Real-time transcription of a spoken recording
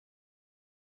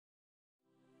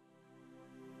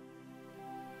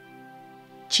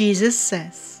Jesus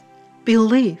says,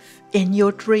 believe in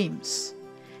your dreams.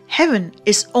 Heaven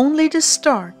is only the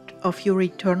start of your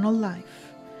eternal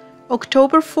life.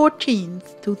 October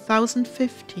 14th,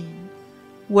 2015.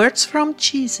 Words from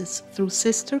Jesus through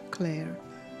Sister Clare.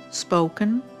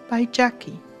 Spoken by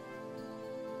Jackie.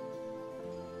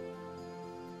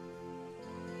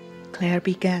 Clare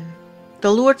began.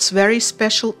 The Lord's very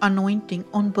special anointing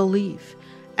on belief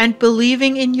and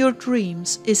believing in your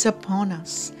dreams is upon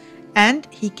us, and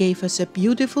He gave us a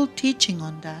beautiful teaching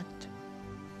on that.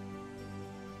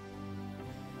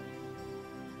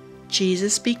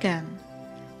 Jesus began.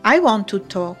 I want to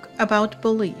talk about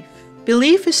belief.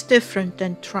 Belief is different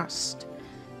than trust.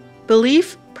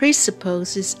 Belief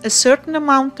presupposes a certain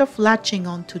amount of latching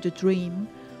onto the dream,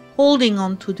 holding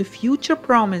on to the future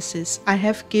promises I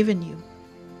have given you.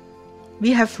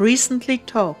 We have recently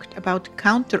talked about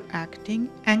counteracting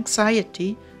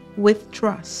anxiety with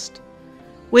trust.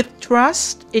 With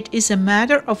trust, it is a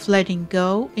matter of letting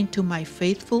go into my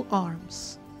faithful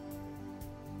arms.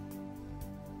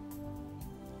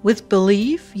 With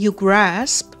belief, you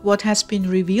grasp what has been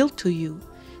revealed to you.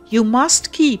 You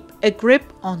must keep a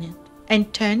grip on it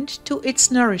and tend to its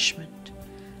nourishment.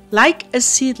 Like a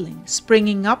seedling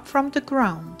springing up from the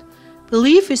ground,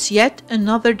 belief is yet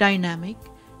another dynamic,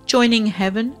 joining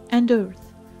heaven and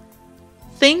earth.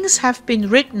 Things have been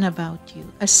written about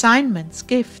you, assignments,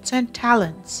 gifts, and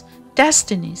talents,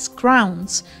 destinies,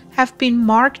 crowns have been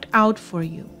marked out for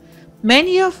you,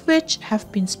 many of which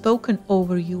have been spoken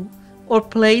over you or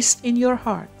placed in your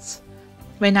hearts.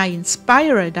 When I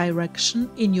inspire a direction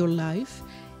in your life,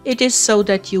 it is so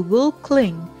that you will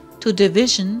cling to the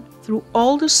vision through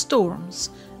all the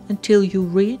storms until you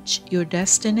reach your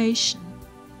destination.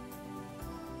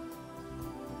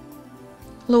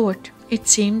 Lord, it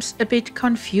seems a bit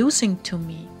confusing to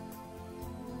me.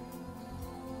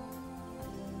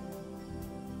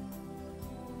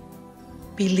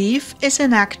 Belief is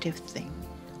an active thing,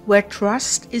 where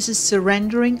trust is a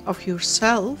surrendering of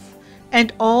yourself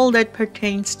and all that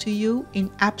pertains to you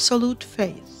in absolute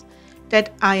faith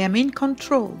that I am in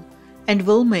control and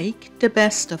will make the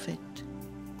best of it.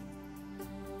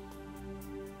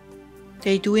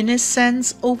 They do in a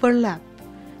sense overlap.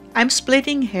 I'm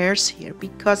splitting hairs here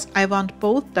because I want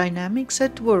both dynamics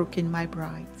at work in my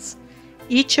brides.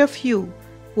 Each of you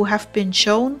who have been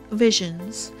shown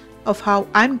visions of how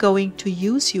I'm going to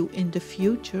use you in the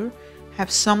future have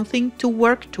something to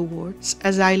work towards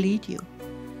as I lead you.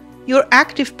 Your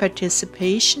active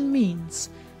participation means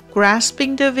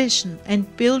grasping the vision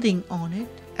and building on it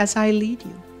as I lead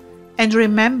you. And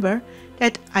remember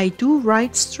that I do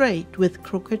write straight with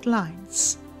crooked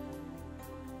lines.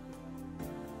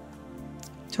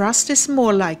 Trust is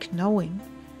more like knowing.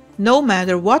 No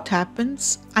matter what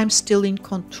happens, I'm still in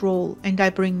control and I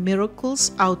bring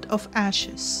miracles out of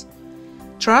ashes.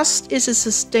 Trust is a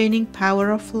sustaining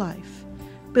power of life.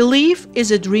 Belief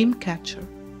is a dream catcher,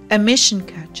 a mission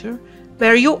catcher,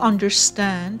 where you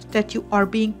understand that you are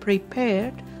being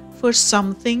prepared for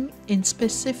something in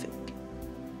specific.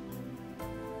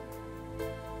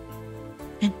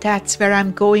 And that's where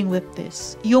I'm going with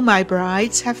this. You, my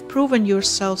brides, have proven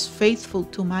yourselves faithful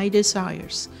to my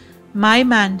desires, my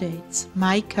mandates,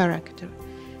 my character.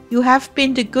 You have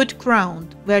been the good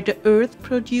ground where the earth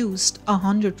produced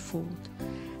 100-fold.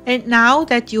 And now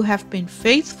that you have been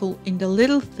faithful in the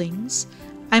little things,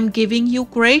 I'm giving you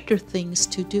greater things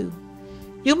to do.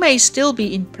 You may still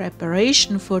be in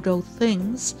preparation for those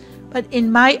things, but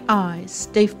in my eyes,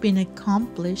 they've been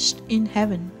accomplished in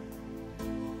heaven.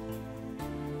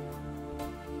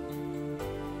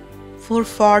 For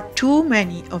far too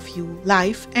many of you,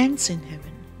 life ends in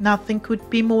heaven. Nothing could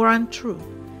be more untrue.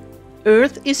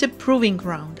 Earth is a proving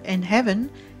ground, and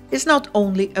heaven is not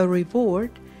only a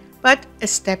reward, but a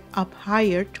step up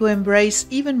higher to embrace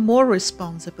even more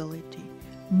responsibility,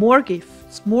 more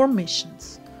gifts, more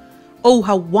missions. Oh,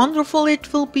 how wonderful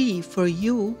it will be for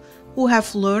you who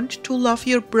have learned to love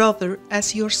your brother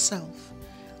as yourself.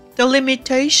 The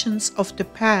limitations of the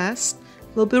past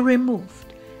will be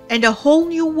removed, and a whole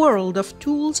new world of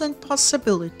tools and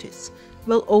possibilities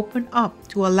will open up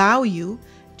to allow you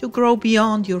to grow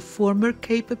beyond your former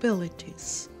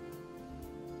capabilities.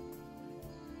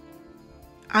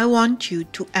 I want you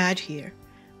to adhere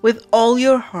with all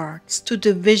your hearts to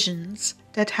the visions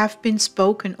that have been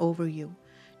spoken over you.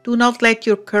 Do not let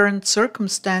your current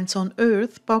circumstance on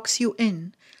earth box you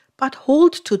in, but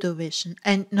hold to the vision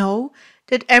and know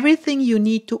that everything you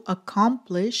need to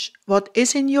accomplish what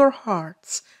is in your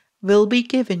hearts will be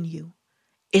given you.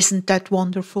 Isn't that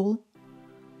wonderful?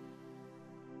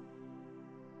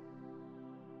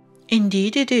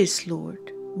 Indeed it is,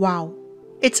 Lord. Wow,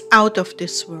 it's out of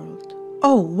this world.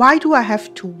 Oh, why do I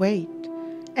have to wait?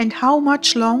 And how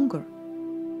much longer?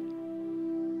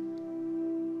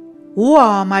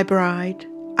 Whoa, my bride,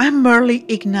 I'm merely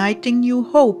igniting new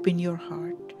hope in your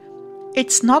heart.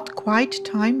 It's not quite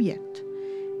time yet.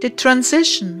 The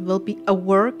transition will be a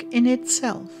work in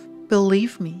itself,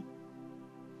 believe me.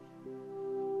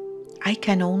 I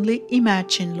can only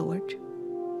imagine, Lord.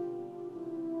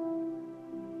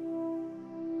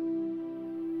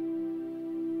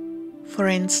 For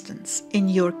instance, in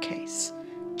your case,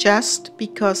 just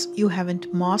because you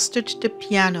haven't mastered the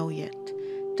piano yet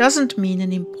doesn't mean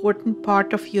an important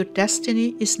part of your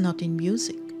destiny is not in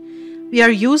music. We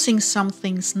are using some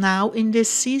things now in this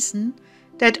season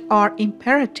that are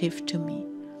imperative to me.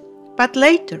 But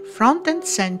later, front and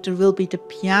center will be the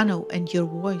piano and your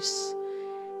voice.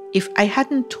 If I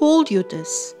hadn't told you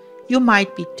this, you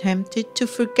might be tempted to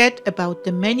forget about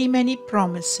the many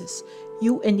promises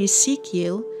you and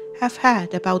Ezekiel have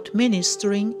had about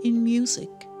ministering in music.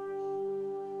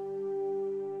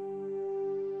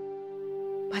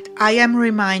 But I am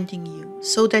reminding you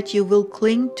so that you will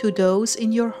cling to those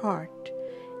in your heart,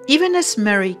 even as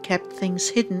Mary kept things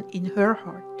hidden in her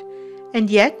heart, and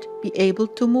yet be able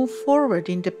to move forward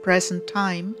in the present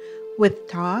time with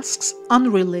tasks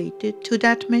unrelated to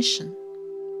that mission.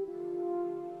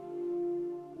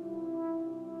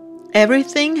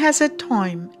 Everything has a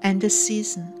time and a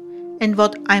season, and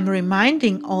what I'm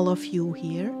reminding all of you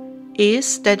here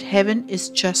is that heaven is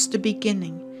just the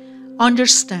beginning.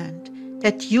 Understand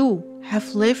that you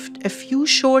have lived a few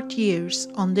short years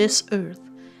on this earth,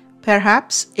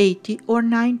 perhaps 80 or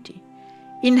 90.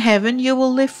 In heaven you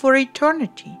will live for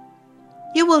eternity.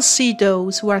 You will see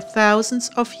those who are thousands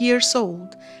of years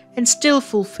old and still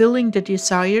fulfilling the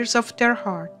desires of their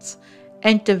hearts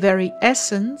and the very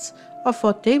essence of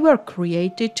what they were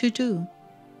created to do.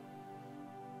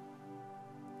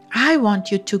 I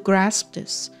want you to grasp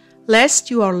this, lest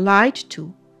you are lied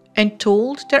to and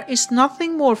told there is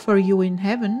nothing more for you in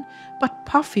heaven but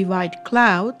puffy white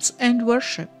clouds and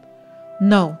worship.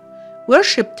 No,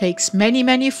 worship takes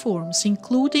many forms,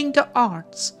 including the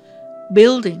arts,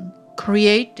 building,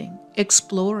 creating,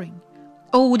 exploring.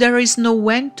 Oh, there is no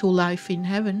end to life in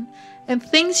heaven, and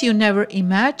things you never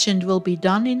imagined will be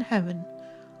done in heaven,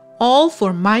 all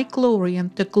for my glory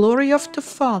and the glory of the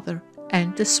Father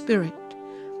and the Spirit.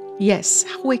 Yes,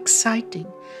 how exciting,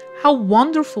 how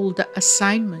wonderful the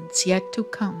assignments yet to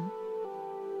come.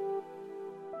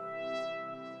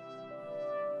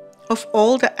 Of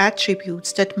all the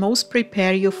attributes that most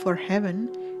prepare you for heaven,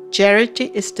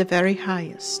 charity is the very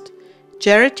highest.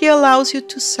 Charity allows you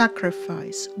to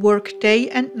sacrifice, work day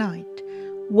and night,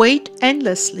 wait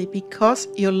endlessly because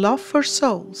your love for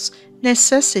souls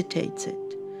necessitates it.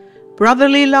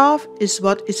 Brotherly love is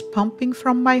what is pumping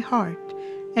from my heart,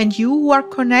 and you who are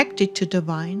connected to the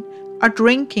vine are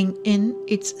drinking in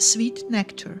its sweet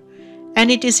nectar, and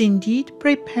it is indeed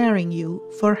preparing you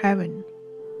for heaven.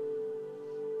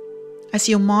 As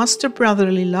you master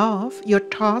brotherly love, your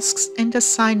tasks and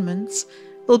assignments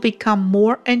will become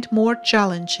more and more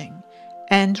challenging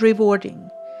and rewarding.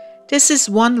 This is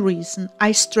one reason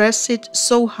I stress it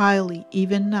so highly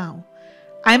even now.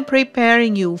 I'm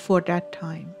preparing you for that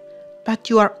time, but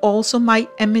you are also my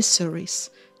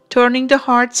emissaries, turning the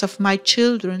hearts of my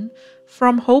children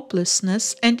from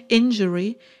hopelessness and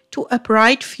injury to a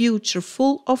bright future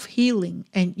full of healing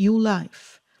and new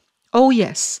life. Oh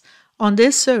yes, on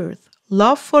this earth,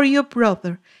 love for your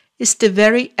brother is the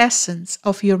very essence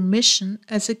of your mission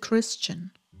as a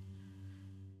Christian.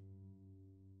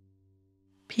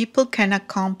 People can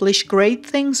accomplish great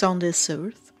things on this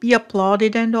earth, be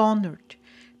applauded and honored,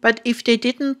 but if they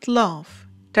didn't love,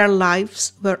 their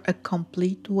lives were a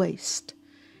complete waste.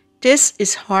 This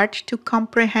is hard to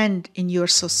comprehend in your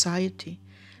society,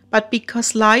 but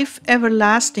because life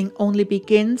everlasting only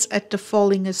begins at the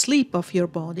falling asleep of your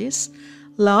bodies,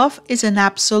 love is an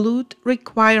absolute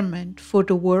requirement for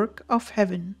the work of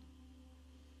heaven.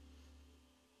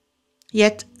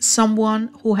 Yet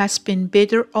someone who has been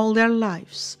bitter all their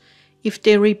lives, if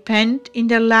they repent in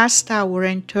their last hour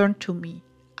and turn to me,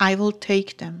 I will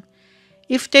take them.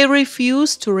 If they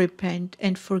refuse to repent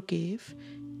and forgive,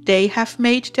 they have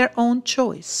made their own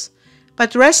choice.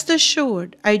 But rest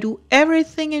assured, I do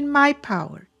everything in my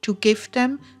power to give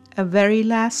them a very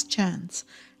last chance.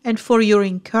 And for your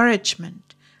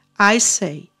encouragement, I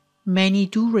say, many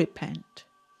do repent.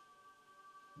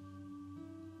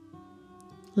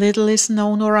 Little is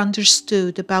known or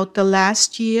understood about the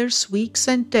last years, weeks,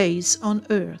 and days on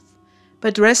earth.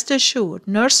 But rest assured,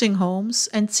 nursing homes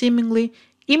and seemingly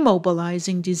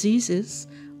immobilizing diseases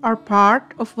are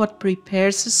part of what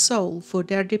prepares a soul for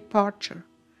their departure.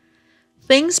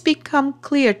 things become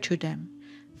clear to them,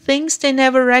 things they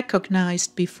never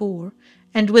recognized before,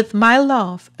 and with my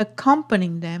love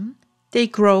accompanying them, they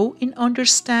grow in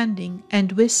understanding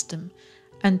and wisdom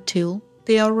until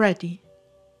they are ready.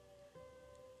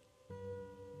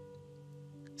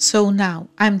 So now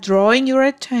I'm drawing your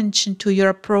attention to your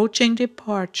approaching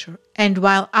departure, and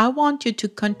while I want you to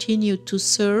continue to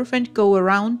serve and go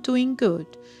around doing good,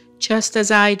 just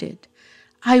as I did,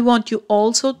 I want you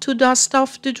also to dust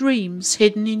off the dreams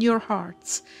hidden in your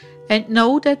hearts and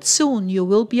know that soon you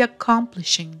will be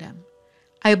accomplishing them.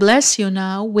 I bless you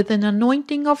now with an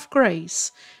anointing of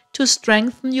grace to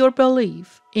strengthen your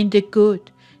belief in the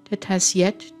good that has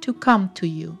yet to come to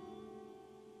you.